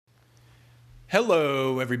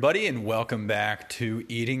Hello, everybody, and welcome back to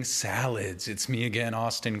Eating Salads. It's me again,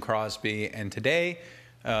 Austin Crosby, and today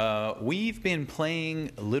we've been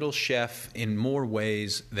playing Little Chef in more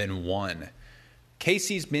ways than one.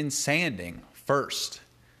 Casey's been sanding first,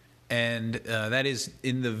 and that is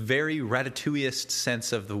in the very ratatouilleest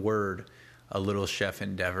sense of the word, a Little Chef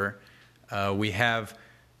endeavor. We have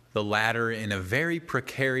the ladder in a very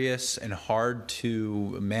precarious and hard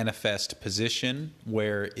to manifest position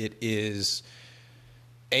where it is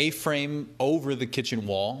A-frame over the kitchen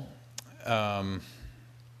wall,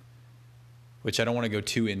 which I don't want to go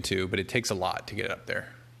too into, but it takes a lot to get it up there,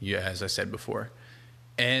 as I said before.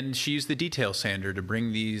 And she used the detail sander to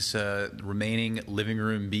bring these remaining living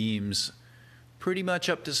room beams pretty much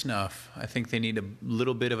up to snuff. I think they need a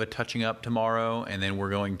little bit of a touching up tomorrow, and then we're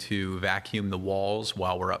going to vacuum the walls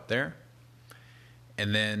while we're up there.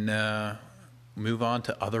 And then move on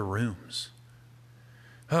to other rooms.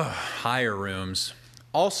 Higher rooms.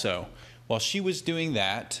 Also, while she was doing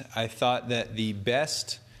that, I thought that the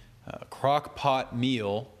best crock pot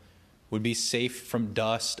meal would be safe from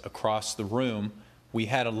dust across the room. We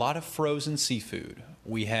had a lot of frozen seafood.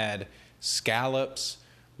 We had scallops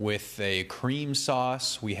with a cream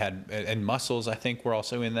sauce. We had, and mussels, I think, were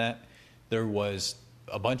also in that. There was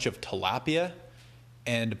a bunch of tilapia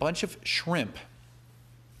and a bunch of shrimp.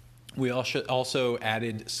 We also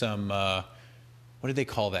added some, what do they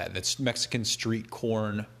call that? That's Mexican street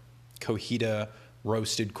corn, cojita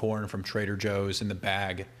roasted corn from Trader Joe's in the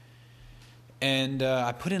bag. And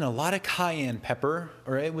I put in a lot of cayenne pepper,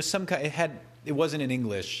 or it was some kind, it wasn't in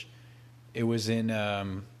English. It was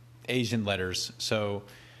in Asian letters. So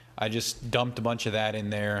I just dumped a bunch of that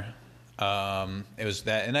in there. It was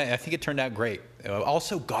that, and I think it turned out great.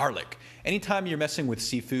 Also garlic. Anytime you're messing with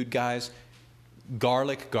seafood, guys,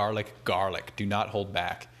 garlic. Do not hold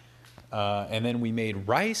back. And then we made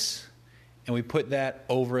rice, and we put that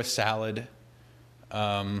over a salad.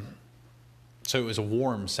 So it was a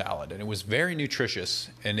warm salad, and it was very nutritious.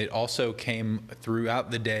 And it also came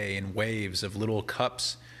throughout the day in waves of little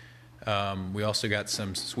cups. We also got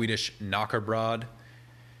some Swedish knockerbröd,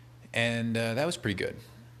 and that was pretty good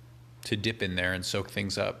to dip in there and soak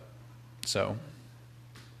things up. So,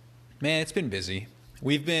 man, it's been busy.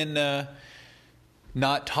 We've been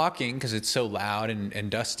not talking because it's so loud and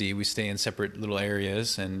dusty. We stay in separate little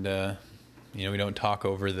areas, and we don't talk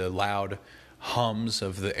over the loud hums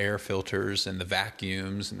of the air filters and the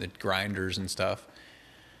vacuums and the grinders and stuff.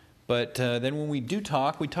 But then when we do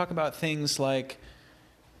talk, we talk about things like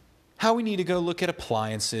how we need to go look at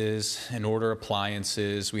appliances and order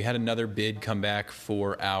appliances. We had another bid come back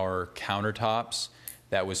for our countertops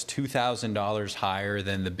that was $2,000 higher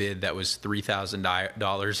than the bid that was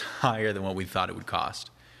 $3,000 higher than what we thought it would cost.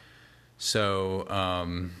 So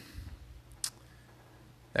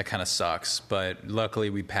that kind of sucks. But luckily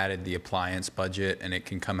we padded the appliance budget, and it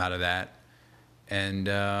can come out of that. And,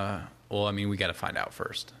 we got to find out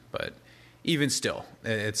first. But even still,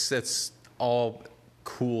 it's all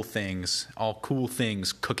cool things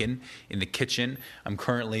cooking in the kitchen. I'm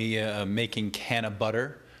currently making can of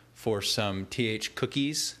butter for some TH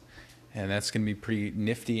cookies, and that's going to be pretty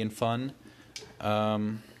nifty and fun.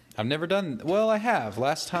 I've never done, well, I have.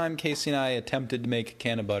 Last time Casey and I attempted to make a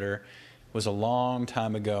can of butter was a long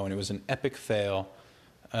time ago, and it was an epic fail.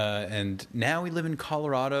 And now we live in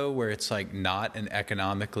Colorado, where it's like not an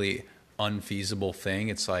economically unfeasible thing.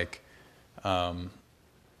 It's like, I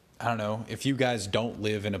don't know, if you guys don't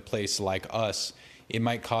live in a place like us, it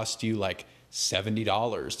might cost you like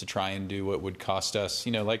 $70 to try and do what would cost us,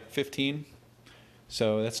 like $15.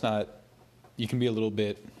 So that's not, you can be a little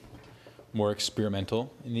bit more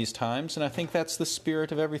experimental in these times. And I think that's the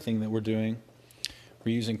spirit of everything that we're doing.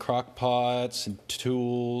 We're using crock pots and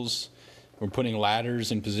tools. We're putting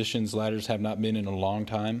ladders in positions ladders have not been in a long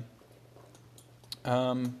time.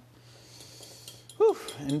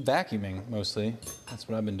 And vacuuming, mostly. That's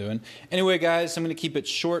what I've been doing. Anyway, guys, I'm going to keep it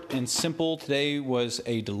short and simple. Today was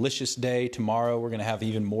a delicious day. Tomorrow we're going to have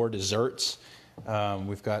even more desserts.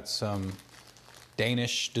 We've got some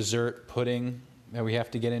Danish dessert pudding that we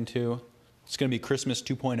have to get into. It's going to be Christmas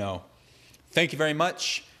 2.0. Thank you very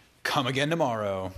much. Come again tomorrow.